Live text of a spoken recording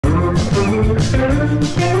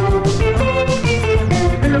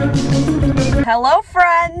Hello,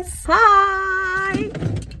 friends. Hi.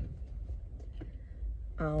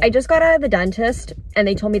 I just got out of the dentist and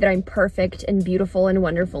they told me that I'm perfect and beautiful and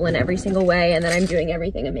wonderful in every single way, and that I'm doing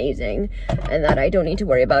everything amazing, and that I don't need to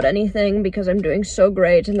worry about anything because I'm doing so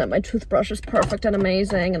great, and that my toothbrush is perfect and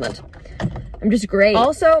amazing, and that I'm just great.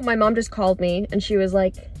 Also, my mom just called me and she was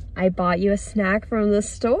like, I bought you a snack from the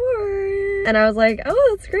store. And I was like,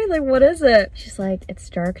 oh, that's great. Like, what is it? She's like, it's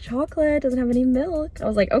dark chocolate, doesn't have any milk. I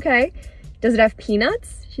was like, okay. Does it have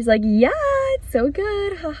peanuts? She's like, yeah, it's so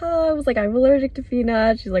good, haha. I was like, I'm allergic to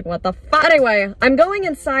peanuts. She's like, what the fuck? Anyway, I'm going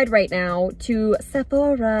inside right now to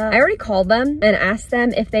Sephora. I already called them and asked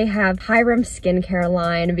them if they have Hyram skincare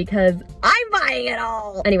line because I'm buying it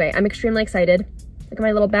all. Anyway, I'm extremely excited. Look at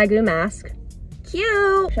my little Bagoo mask.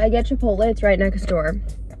 Cute. Should I get Chipotle? It's right next door.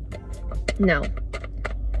 No.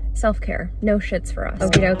 Self-care. No shits for us.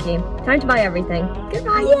 Okie dokie. Time to buy everything.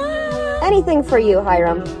 Goodbye. Yeah. Anything for you,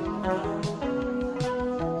 Hyram.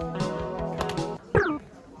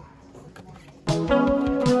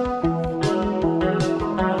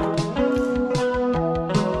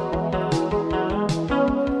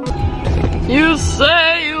 You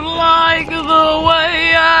say you like the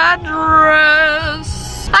way I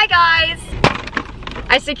dress. Hi guys.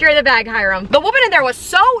 I secured the bag, Hyram. The woman in there was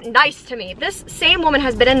so nice to me. This same woman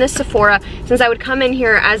has been in this Sephora since I would come in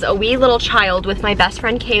here as a wee little child with my best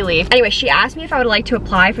friend Kaylee. Anyway, she asked me if I would like to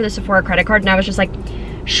apply for the Sephora credit card, and I was just like,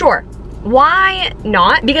 sure. Why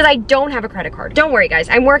not? Because I don't have a credit card. Don't worry guys,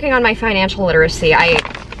 I'm working on my financial literacy. I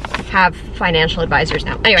have financial advisors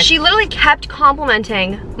now. Anyway, she literally kept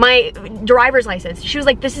complimenting my driver's license. She was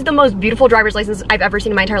like, this is the most beautiful driver's license I've ever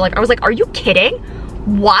seen in my entire life. I was like, are you kidding?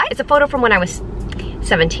 What? It's a photo from when I was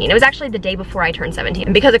 17. It was actually the day before I turned 17.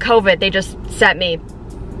 And because of COVID, they just sent me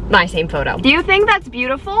my same photo. Do you think that's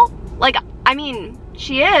beautiful? Like, I mean,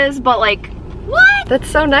 she is, but like, what? That's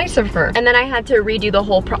so nice of her. And then I had to redo the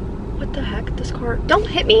whole what the heck, this car? Don't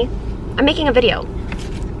hit me. I'm making a video.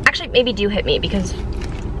 Actually, maybe do hit me because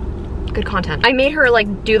good content. I made her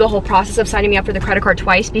like do the whole process of signing me up for the credit card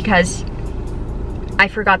twice because I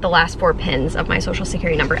forgot the last 4 pins of my social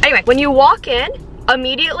security number. Anyway, when you walk in,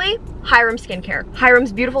 immediately, Hyram Skincare.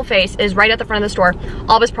 Hyram's beautiful face is right at the front of the store.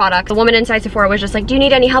 All of his products. The woman inside Sephora was just like, do you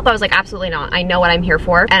need any help? I was like, absolutely not. I know what I'm here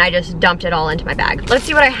for. And I just dumped it all into my bag. Let's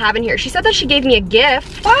see what I have in here. She said that she gave me a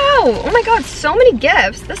gift. Wow, oh my God, so many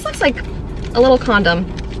gifts. This looks like a little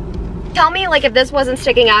condom. Tell me like if this wasn't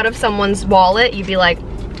sticking out of someone's wallet, you'd be like,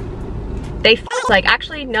 like,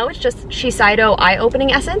 actually, no, it's just Shiseido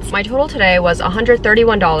eye-opening essence. My total today was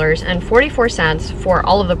 $131.44 for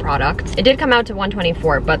all of the products. It did come out to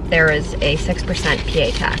 $124, but there is a 6% PA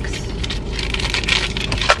tax.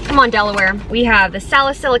 Come on, Delaware. We have the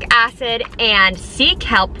salicylic acid and sea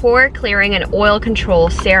kelp pore clearing and oil control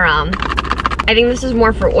serum. I think this is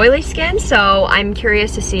more for oily skin, so I'm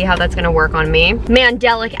curious to see how that's gonna work on me.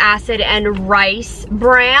 Mandelic acid and rice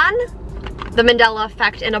bran. The Mandela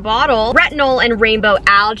Effect in a bottle. Retinol and rainbow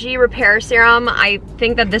algae repair serum. I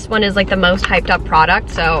think that this one is like the most hyped up product,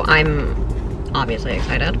 so I'm obviously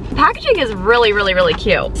excited. The packaging is really, really, really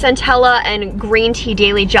cute. Centella and green tea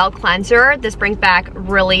daily gel cleanser. This brings back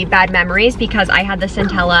really bad memories because I had the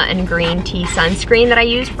Centella and green tea sunscreen that I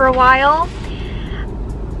used for a while.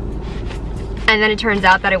 And then it turns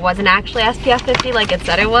out that it wasn't actually SPF 50 like it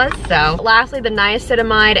said it was. So lastly, the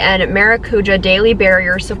niacinamide and maracuja daily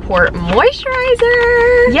barrier support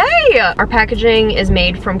moisturizer. Yay! Our packaging is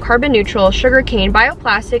made from carbon neutral sugarcane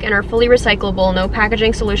bioplastic and are fully recyclable. No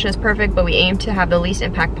packaging solution is perfect, but we aim to have the least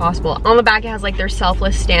impact possible. On the back it has like their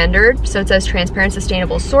Selfless standard. So it says transparent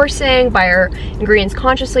sustainable sourcing, buy our ingredients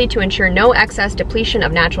consciously to ensure no excess depletion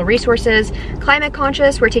of natural resources. Climate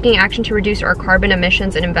conscious, we're taking action to reduce our carbon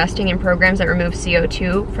emissions and investing in programs that remove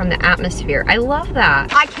CO2 from the atmosphere. I love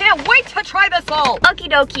that. I can't wait to try this all. Okie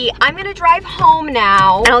dokie, I'm gonna drive home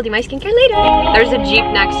now and I'll do my skincare later. There's a Jeep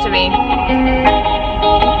next to me.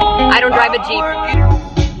 I don't drive a Jeep.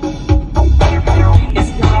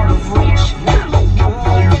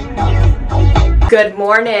 Good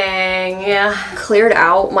morning. Cleared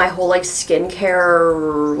out my whole like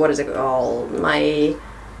skincare, what is it called? My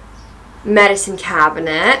medicine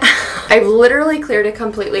cabinet. I've literally cleared it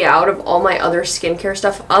completely out of all my other skincare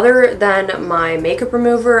stuff other than my makeup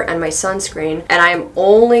remover and my sunscreen, and I'm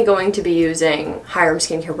only going to be using Hyram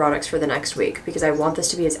skincare products for the next week because I want this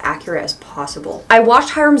to be as accurate as possible. I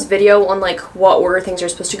watched Hyram's video on like what order things are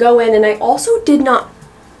supposed to go in, and I also did not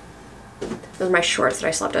Those are my shorts that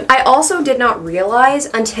I slept in. I also did not realize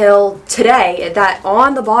until today that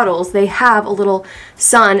on the bottles they have a little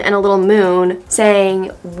sun and a little moon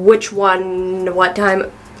saying which one, what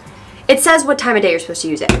time. It says what time of day you're supposed to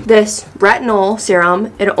use it. This retinol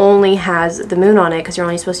serum, it only has the moon on it because you're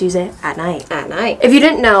only supposed to use it at night. If you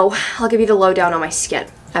didn't know, I'll give you the lowdown on my skin.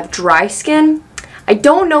 I have dry skin. I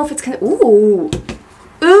don't know if it's gonna, ooh.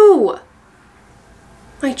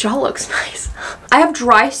 My jaw looks nice. I have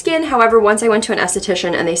dry skin, however, once I went to an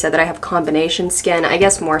esthetician and they said that I have combination skin. I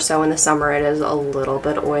guess more so in the summer it is a little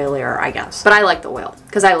bit oilier, I guess. But I like the oil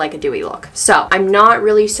because I like a dewy look. So I'm not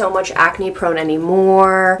really so much acne prone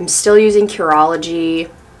anymore. I'm still using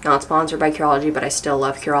Curology. Not sponsored by Curology, but I still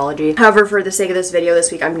love Curology. However, for the sake of this video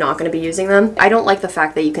this week, I'm not going to be using them. I don't like the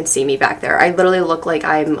fact that you can see me back there. I literally look like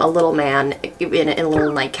I'm a little man in a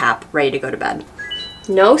little nightcap ready to go to bed.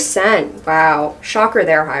 No scent. Wow. Shocker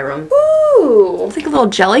there, Hyram. Ooh. It's like a little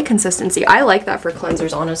jelly consistency. I like that for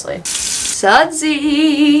cleansers, honestly.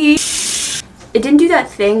 Sudsy. It didn't do that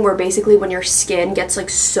thing where basically when your skin gets like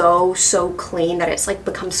so clean that it's like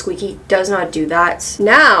becomes squeaky. It does not do that.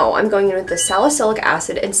 Now I'm going in with the salicylic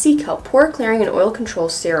acid and sea kelp pore clearing and oil control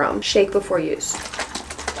serum. Shake before use.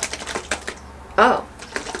 Oh.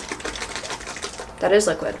 That is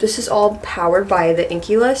liquid. This is all powered by the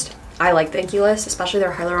Inky List. I like the Inky List, especially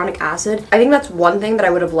their hyaluronic acid. I think that's one thing that I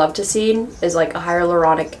would have loved to see is like a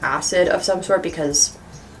hyaluronic acid of some sort because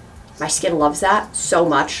my skin loves that so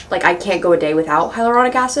much. Like I can't go a day without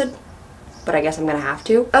hyaluronic acid, but I guess I'm gonna have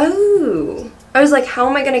to. Oh, I was like, how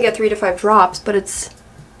am I gonna get 3 to 5 drops? But it's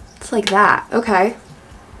like that. Okay,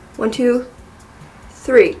 1, 2,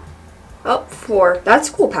 3. Oh, 4. That's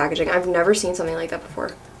cool packaging. I've never seen something like that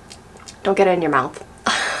before. Don't get it in your mouth.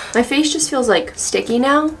 My face just feels like sticky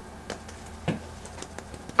now.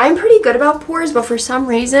 I'm pretty good about pores, but for some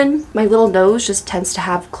reason, my little nose just tends to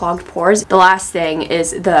have clogged pores. The last thing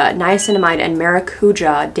is the niacinamide and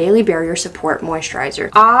maracuja Daily Barrier Support Moisturizer.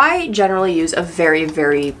 I generally use a very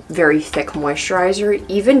thick moisturizer,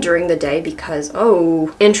 even during the day because,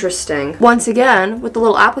 oh, interesting. Once again, with the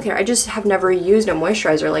little applicator, I just have never used a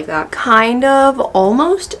moisturizer like that. Kind of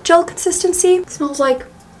almost gel consistency. It smells like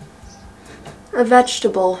a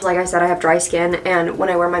vegetable. Like I said, I have dry skin, and when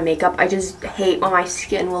I wear my makeup, I just hate when my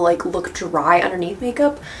skin will like look dry underneath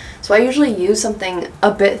makeup. So I usually use something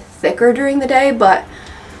a bit thicker during the day, but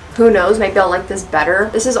who knows, maybe I'll like this better.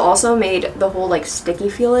 This has also made the whole like sticky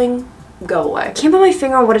feeling go away. I can't put my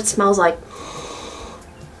finger on what it smells like.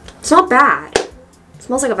 It's not bad. It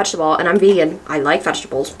smells like a vegetable, and I'm vegan. I like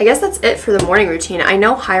vegetables. I guess that's it for the morning routine. I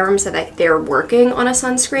know Hyram said that they're working on a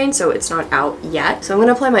sunscreen, so it's not out yet. So I'm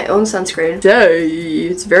gonna apply my own sunscreen. Yay!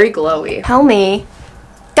 It's very glowy. Tell me,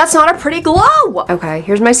 that's not a pretty glow! Okay,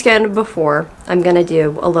 here's my skin before. I'm gonna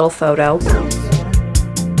do a little photo.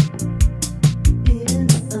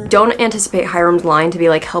 Don't anticipate Hyram's line to be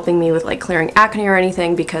like helping me with like clearing acne or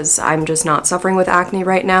anything because I'm just not suffering with acne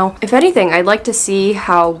right now. If anything, I'd like to see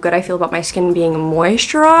how good I feel about my skin being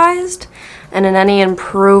moisturized and in any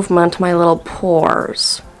improvement to my little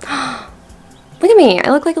pores. Look at me, I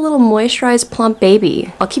look like a little moisturized plump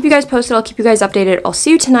baby. I'll keep you guys posted, I'll keep you guys updated. I'll see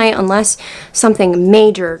you tonight unless something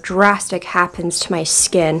major, drastic happens to my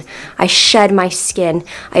skin. I shed my skin,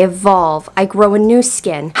 I evolve, I grow a new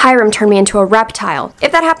skin. Hyram turned me into a reptile.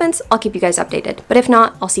 If that happens, I'll keep you guys updated. But if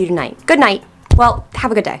not, I'll see you tonight. Good night. Well,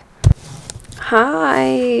 have a good day.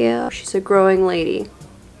 Hi. She's a growing lady.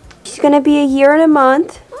 She's gonna be a year and a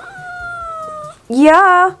month.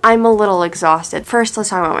 Yeah, I'm a little exhausted. First, let's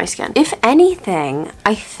talk about my skin. If anything,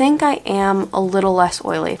 I think I am a little less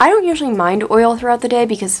oily. I don't usually mind oil throughout the day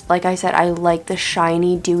because, like I said, I like the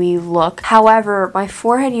shiny, dewy look. However, my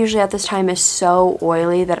forehead usually at this time is so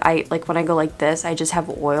oily that when I go like this, I just have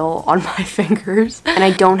oil on my fingers. And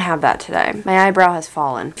I don't have that today. My eyebrow has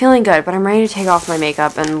fallen. Feeling good, but I'm ready to take off my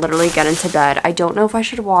makeup and literally get into bed. I don't know if I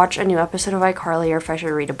should watch a new episode of iCarly or if I should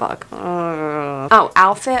read a book. Oh,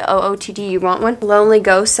 outfit, OOTD, you want one? Lonely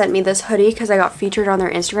Ghost sent me this hoodie because I got featured on their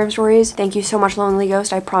Instagram stories. Thank you so much, Lonely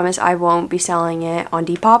Ghost. I promise I won't be selling it on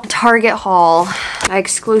Depop. Target haul. I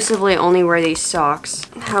exclusively only wear these socks.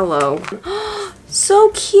 Hello. So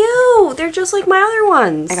cute. They're just like my other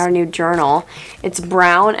ones. I got a new journal. It's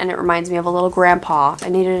brown and it reminds me of a little grandpa. I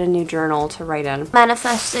needed a new journal to write in.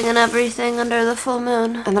 Manifesting and everything under the full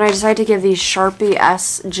moon. And then I decided to give these Sharpie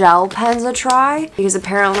S gel pens a try because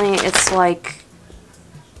apparently it's like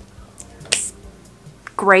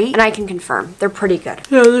great, and I can confirm they're pretty good.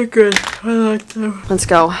 Yeah, they're good. I like them. Let's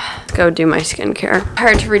go. Let's go do my skincare.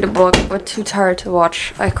 Tired to read a book, but too tired to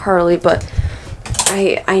watch iCarly, but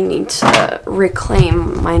I need to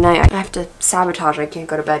reclaim my night. I have to sabotage. I can't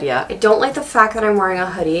go to bed yet. I don't like the fact that I'm wearing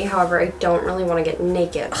a hoodie. However, I don't really want to get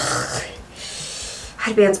naked.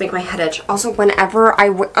 Headbands make my head itch. Also, whenever I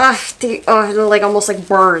wear, it like almost like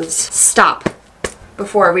burns. Stop.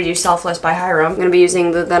 before we do Selfless by Hyram, I'm gonna be using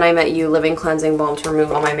the Then I Met You Living Cleansing Balm to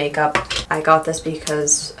remove all my makeup. I got this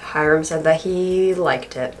because Hyram said that he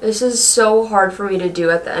liked it. This is so hard for me to do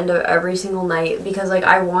at the end of every single night because like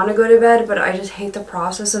I want to go to bed, but I just hate the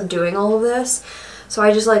process of doing all of this. So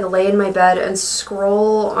I just like lay in my bed and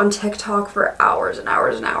scroll on TikTok for hours and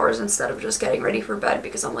hours and hours instead of just getting ready for bed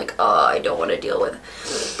because I'm like, oh, I don't want to deal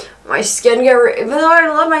with my skincare. Even though I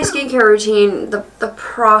love my skincare routine, the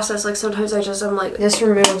process, like sometimes I'm like, this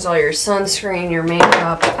removes all your sunscreen, your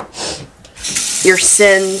makeup, your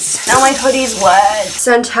sins. Now my hoodie's wet.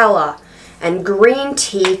 Centella and green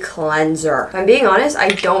tea cleanser. If I'm being honest, I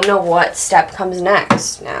don't know what step comes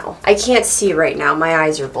next now. I can't see right now. My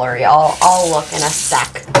eyes are blurry. I'll look in a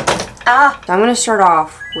sec. So I'm gonna start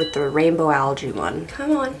off with the rainbow algae one.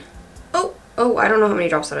 Come on. Oh, I don't know how many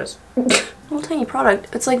drops that is. Little tiny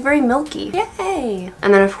product. It's like very milky. Yay!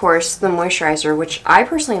 And then of course the moisturizer, which I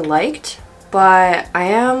personally liked, but I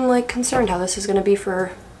am like concerned how this is gonna be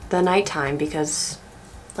for the nighttime because,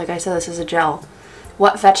 like I said, this is a gel.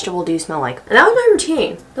 What vegetable do you smell like? And that was my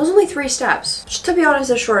routine. Those are only 3 steps. Which, to be honest,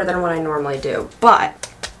 is shorter than what I normally do. But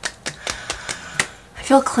I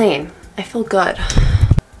feel clean. I feel good.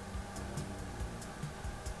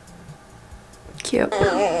 Cute.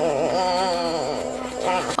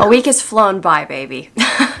 A week has flown by, baby.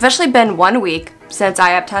 It's actually been 1 week since I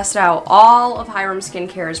have tested out all of Hyram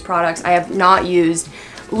Skincare's products. I have not used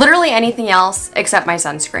literally anything else except my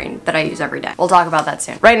sunscreen that I use every day. We'll talk about that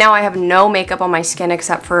soon. Right now I have no makeup on my skin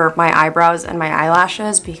except for my eyebrows and my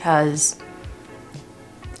eyelashes because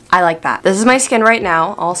I like that. This is my skin right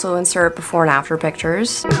now. Also insert before and after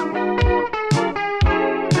pictures.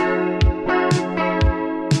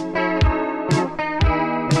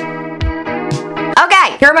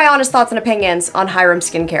 Here are my honest thoughts and opinions on Hyram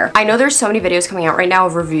Skincare. I know there's so many videos coming out right now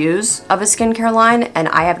of reviews of a skincare line, and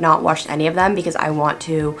I have not watched any of them because I want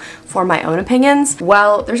to form my own opinions.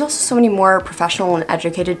 Well, there's also so many more professional and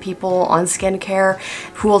educated people on skincare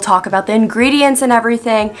who will talk about the ingredients and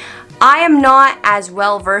everything. I am not as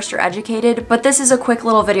well versed or educated, but this is a quick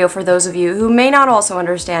little video for those of you who may not also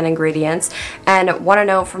understand ingredients and want to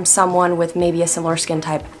know from someone with maybe a similar skin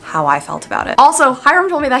type how I felt about it. Also, Hyram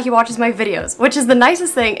told me that he watches my videos, which is the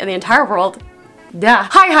nicest thing in the entire world. Yeah.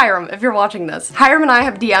 Hi Hyram, if you're watching this. Hyram and I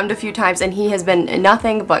have DM'd a few times and he has been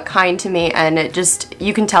nothing but kind to me, and it just,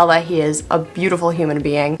 you can tell that he is a beautiful human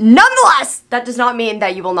being. Nonetheless, that does not mean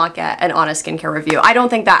that you will not get an honest skincare review. I don't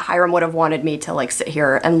think that Hyram would have wanted me to like sit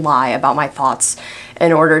here and lie about my thoughts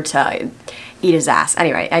in order to eat his ass.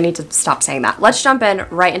 Anyway, I need to stop saying that. Let's jump in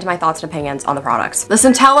right into my thoughts and opinions on the products. The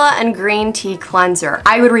Centella and Green Tea Cleanser.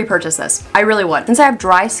 I would repurchase this. I really would. Since I have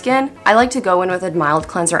dry skin, I like to go in with a mild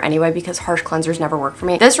cleanser anyway because harsh cleansers never work for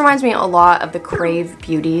me. This reminds me a lot of the Crave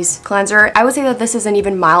Beauty's cleanser. I would say that this is an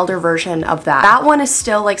even milder version of that. That one is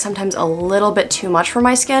still like sometimes a little bit too much for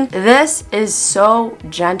my skin. This is so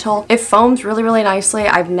gentle. It foams really, really nicely.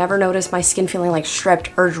 I've never noticed my skin feeling like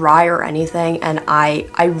stripped or dry or anything, and I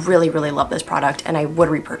really, really love this product and I would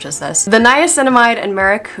repurchase this. The Niacinamide and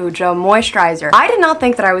Maracuja Moisturizer. I did not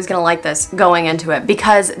think that I was gonna like this going into it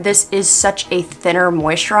because this is such a thinner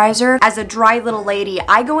moisturizer. As a dry little lady,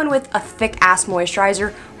 I go in with a thick ass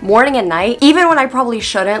moisturizer morning and night, even when I probably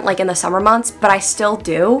shouldn't, like in the summer months, but I still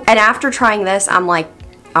do. And after trying this, I'm like,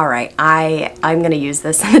 all right, I'm gonna use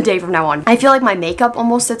this the day from now on. I feel like my makeup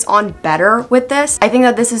almost sits on better with this. I think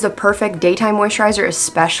that this is a perfect daytime moisturizer,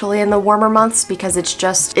 especially in the warmer months, because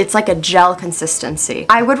it's like a gel consistency.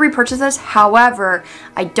 I would repurchase this. However,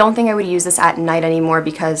 I don't think I would use this at night anymore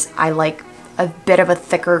because I like a bit of a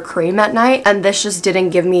thicker cream at night, and this just didn't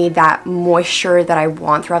give me that moisture that I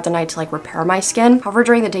want throughout the night to like repair my skin. However,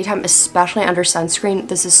 during the daytime, especially under sunscreen,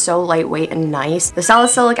 this is so lightweight and nice. The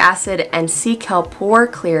salicylic acid and sea kelp pore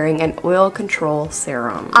clearing and oil control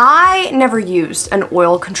serum. I never used an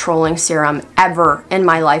oil controlling serum ever in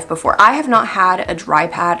my life before. I have not had a dry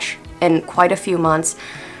patch in quite a few months.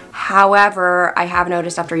 However, I have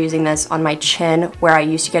noticed after using this on my chin, where I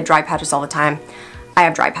used to get dry patches all the time, I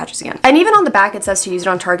have dry patches again. And even on the back it says to use it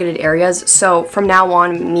on targeted areas, so from now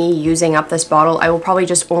on, me using up this bottle, I will probably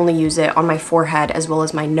just only use it on my forehead as well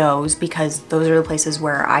as my nose because those are the places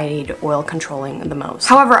where I need oil controlling the most.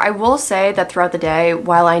 However, I will say that throughout the day,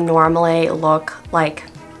 while I normally look like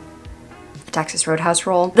a Texas Roadhouse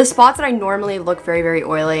roll, the spots that I normally look very, very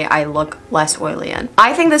oily, I look less oily in.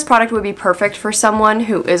 I think this product would be perfect for someone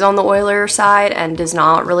who is on the oilier side and does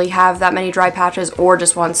not really have that many dry patches or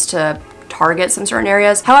just wants to target some certain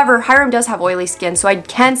areas. However, Hyram does have oily skin, so I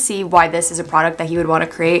can see why this is a product that he would want to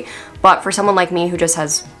create, but for someone like me who just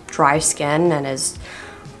has dry skin and is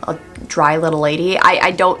a dry little lady.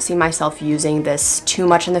 I don't see myself using this too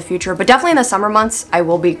much in the future, but definitely in the summer months, I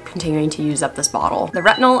will be continuing to use up this bottle. The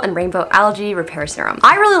Retinol and Rainbow Algae Repair Serum.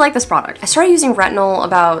 I really like this product. I started using retinol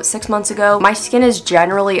about 6 months ago. My skin is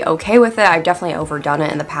generally okay with it. I've definitely overdone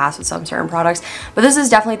it in the past with some certain products, but this is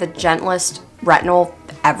definitely the gentlest retinol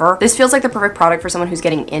ever. This feels like the perfect product for someone who's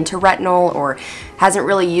getting into retinol or hasn't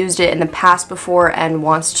really used it in the past before and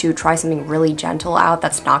wants to try something really gentle out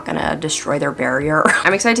that's not gonna destroy their barrier.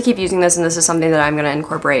 I'm excited to keep using this, and this is something that I'm gonna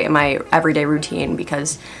incorporate in my everyday routine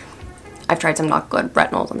because I've tried some not good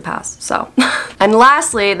retinols in the past, so. And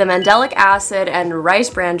lastly, the Mandelic Acid and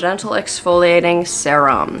Rice Bran Gentle Exfoliating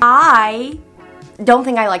Serum. I don't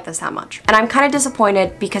think I like this that much, and I'm kind of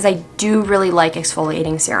disappointed because I do really like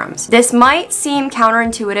exfoliating serums. This might seem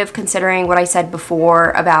counterintuitive considering what I said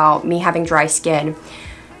before about me having dry skin.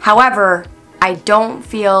 However, I don't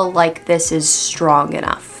feel like this is strong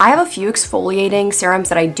enough. I have a few exfoliating serums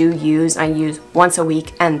that I do use, and I use once a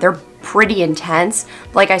week, and they're pretty intense.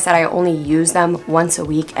 Like I said, I only use them once a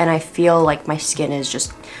week, and I feel like my skin is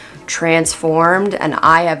just transformed, and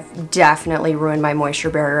I have definitely ruined my moisture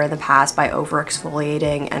barrier in the past by over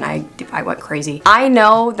exfoliating, and I went crazy. I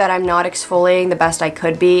know that I'm not exfoliating the best I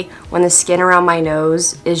could be when the skin around my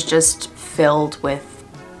nose is just filled with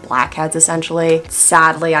blackheads essentially.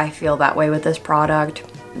 Sadly, I feel that way with this product.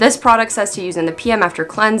 This product says to use in the PM after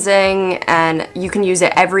cleansing, and you can use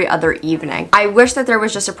it every other evening. I wish that there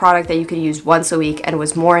was just a product that you could use once a week and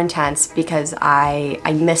was more intense because I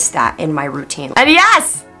miss that in my routine. And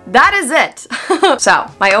yes! That is it. So,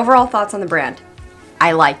 my overall thoughts on the brand.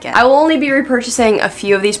 I like it. I will only be repurchasing a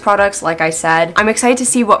few of these products, like I said. I'm excited to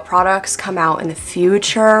see what products come out in the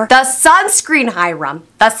future. The sunscreen, Hyram.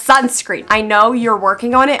 The sunscreen. I know you're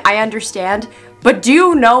working on it, I understand, but do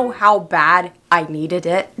you know how bad I needed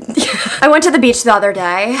it? I went to the beach the other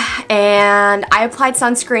day and I applied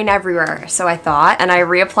sunscreen everywhere, so I thought, and I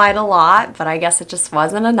reapplied a lot, but I guess it just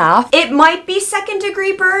wasn't enough. It might be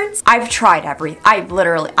second-degree burns. I've tried everything. I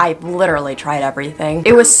literally tried everything.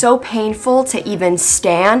 It was so painful to even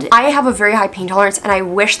stand. I have a very high pain tolerance, and I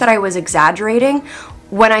wish that I was exaggerating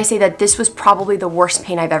when I say that this was probably the worst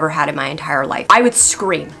pain I've ever had in my entire life. I would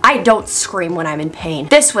scream. I don't scream when I'm in pain.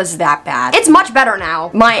 This was that bad. It's much better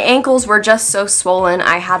now. My ankles were just so swollen.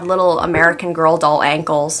 I had little American Girl doll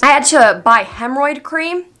ankles. I had to buy hemorrhoid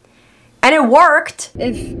cream, and it worked.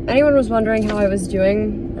 If anyone was wondering how I was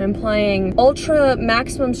doing, I'm applying ultra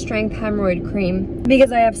maximum strength hemorrhoid cream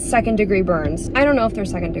because I have second-degree burns. I don't know if they're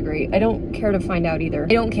second degree. I don't care to find out either.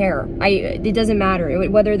 I don't care. It doesn't matter.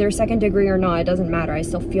 Whether they're second degree or not, it doesn't matter. I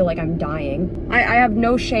still feel like I'm dying. I have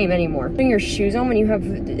no shame anymore. Putting your shoes on when you have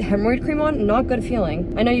hemorrhoid cream on, not good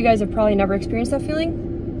feeling. I know you guys have probably never experienced that feeling.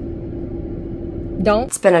 Don't.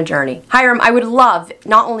 It's been a journey. Hyram, I would love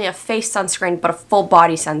not only a face sunscreen, but a full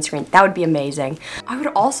body sunscreen. That would be amazing. I would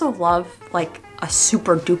also love like a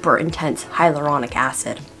super duper intense hyaluronic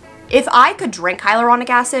acid. If I could drink hyaluronic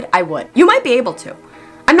acid, I would. You might be able to.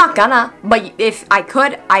 I'm not gonna, but if I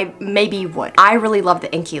could, I maybe would. I really love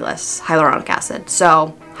the Inky List hyaluronic acid.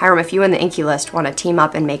 So, Hyram, if you and the Inky List want to team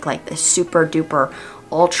up and make like this super duper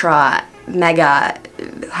ultra mega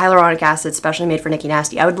hyaluronic acid specially made for Nikki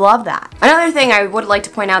Nasty, I would love that. Another thing I would like to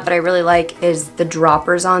point out that I really like is the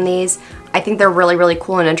droppers on these. I think they're really, really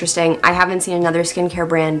cool and interesting. I haven't seen another skincare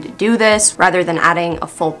brand do this rather than adding a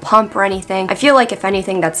full pump or anything. I feel like if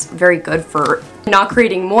anything, that's very good for not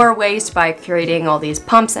creating more waste by creating all these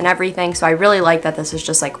pumps and everything. So I really like that this is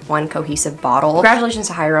just like one cohesive bottle. Congratulations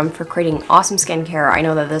to Hyram for creating awesome skincare. I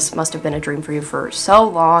know that this must have been a dream for you for so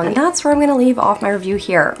long. And that's where I'm gonna leave off my review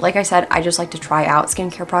here. Like I said, I just like to try out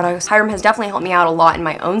skincare products. Hyram has definitely helped me out a lot in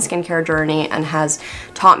my own skincare journey and has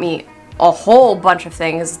taught me a whole bunch of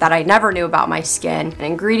things that I never knew about my skin and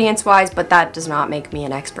ingredients wise, but that does not make me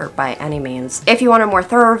an expert by any means. If you want a more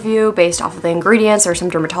thorough review based off of the ingredients, there are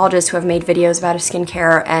some dermatologists who have made videos about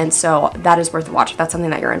skincare, and so that is worth a watch if that's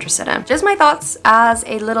something that you're interested in. Just my thoughts as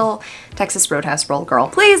a little Texas Roadhouse roll girl.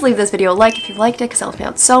 Please leave this video a like if you liked it because it helps me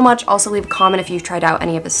out so much. Also leave a comment if you've tried out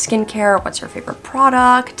any of the skincare. What's your favorite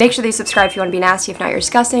product? Make sure that you subscribe if you want to be nasty. If not, you're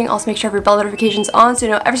disgusting. Also make sure you have your bell notifications on so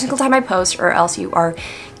you know every single time I post, or else you are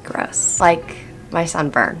gross. Like my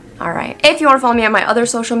sunburn. Alright. If you want to follow me on my other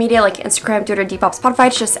social media like Instagram, Twitter, Depop, Spotify,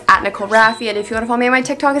 it's just at Nicole Rafiee. And if you want to follow me on my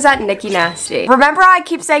TikTok, it's at Nikki Nasty. Remember I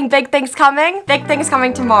keep saying big things coming? Big things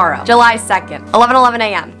coming tomorrow. July 2nd, 11:11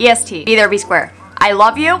 a.m. EST. Be there, be square. I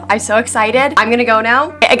love you. I'm so excited. I'm gonna go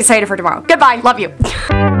now. Excited for tomorrow. Goodbye. Love you.